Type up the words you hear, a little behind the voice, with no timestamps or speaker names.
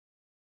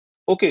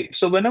Okay,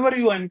 so whenever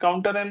you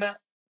encounter an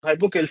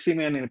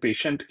hypocalcemia in a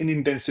patient in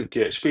intensive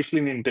care, especially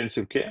in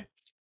intensive care,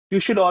 you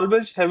should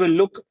always have a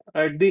look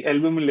at the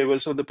albumin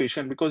levels of the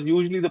patient, because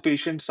usually the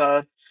patients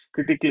are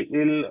critically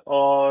ill,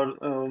 or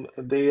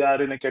they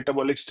are in a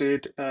catabolic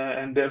state,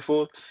 and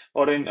therefore,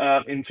 or in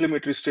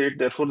inflammatory state,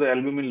 therefore the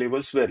albumin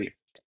levels vary.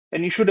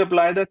 And you should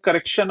apply the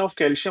correction of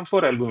calcium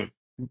for albumin.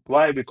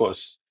 Why?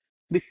 Because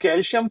the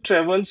calcium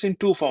travels in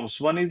two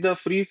forms. One is the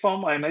free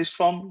form, ionized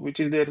form, which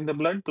is there in the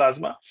blood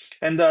plasma,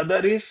 and the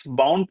other is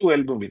bound to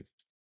albumin.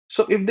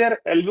 So if their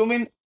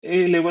albumin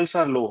levels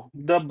are low,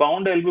 the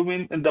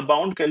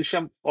bound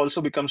calcium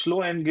also becomes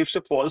low and gives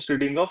a false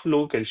reading of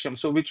low calcium.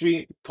 So which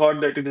we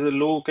thought that it is a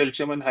low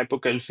calcium and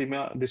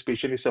hypocalcemia this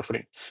patient is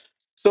suffering.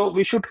 So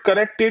we should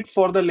correct it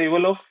for the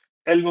level of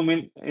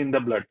albumin in the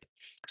blood.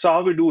 So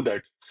how we do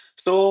that?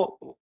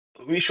 So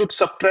we should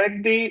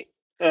subtract the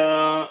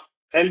uh,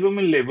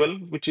 albumin level,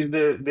 which is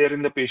there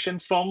in the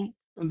patient, from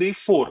the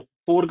 4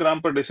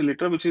 gram per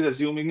deciliter, which is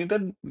assuming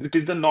it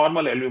is the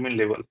normal albumin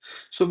level.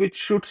 So we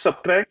should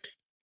subtract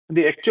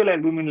the actual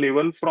albumin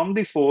level from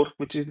the 4,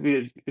 which is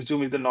we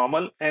assume is the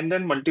normal, and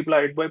then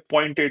multiply it by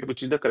 0.8,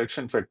 which is the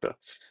correction factor.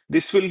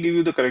 This will give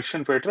you the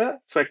correction factor,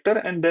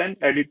 and then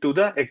add it to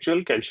the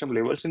actual calcium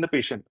levels in the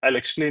patient. I'll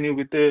explain you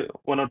with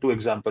one or two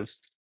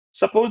examples.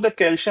 Suppose the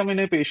calcium in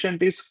a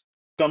patient is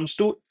comes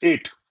to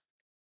 8,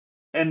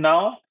 and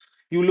now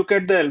you look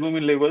at the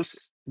albumin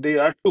levels, they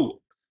are 2.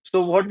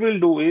 So what we'll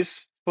do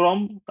is,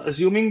 from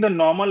assuming the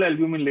normal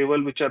albumin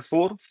level, which are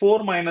 4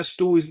 minus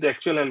 2 is the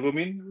actual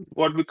albumin,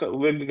 what we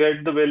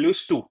get the value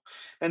is 2.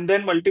 And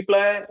then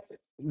multiply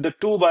the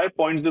 2 by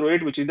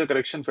 0.08, which is the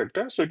correction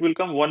factor. So it will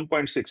come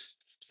 1.6.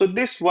 So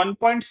this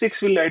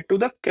 1.6 will add to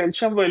the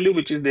calcium value,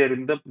 which is there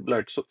in the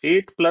blood. So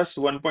 8 plus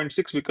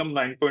 1.6 become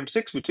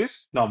 9.6, which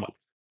is normal.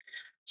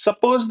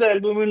 Suppose the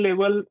albumin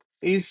level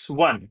is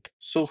 1.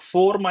 So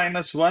 4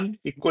 minus 1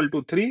 equal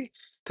to 3.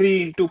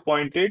 3 into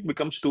 0.8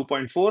 becomes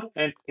 2.4,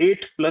 and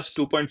 8 plus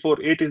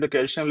 2.4, 8 is the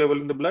calcium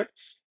level in the blood.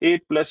 8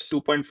 plus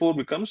 2.4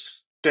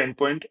 becomes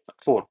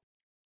 10.4.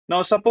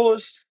 Now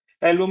suppose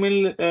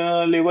albumin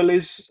level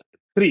is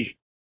 3.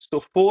 So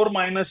 4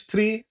 minus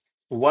 3,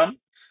 1.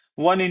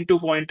 1 into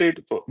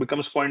 0.8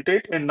 becomes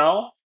 0.8, and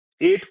now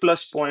 8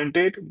 plus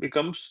 0.8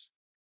 becomes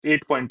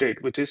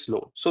 8.8, which is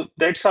low. So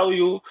that's how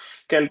you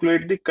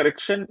calculate the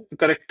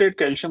corrected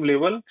calcium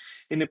level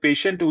in a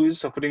patient who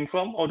is suffering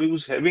from or who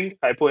is having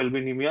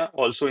hypoalbuminemia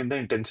also in the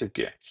intensive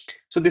care.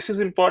 So this is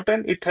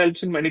important. It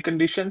helps in many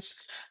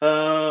conditions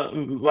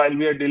while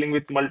we are dealing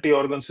with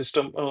multi-organ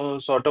system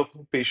sort of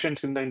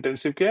patients in the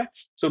intensive care.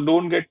 So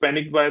don't get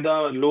panicked by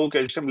the low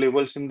calcium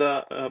levels in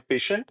the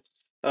patient.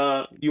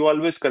 You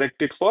always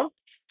correct it for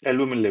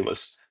albumin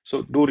levels.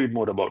 So do read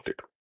more about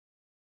it.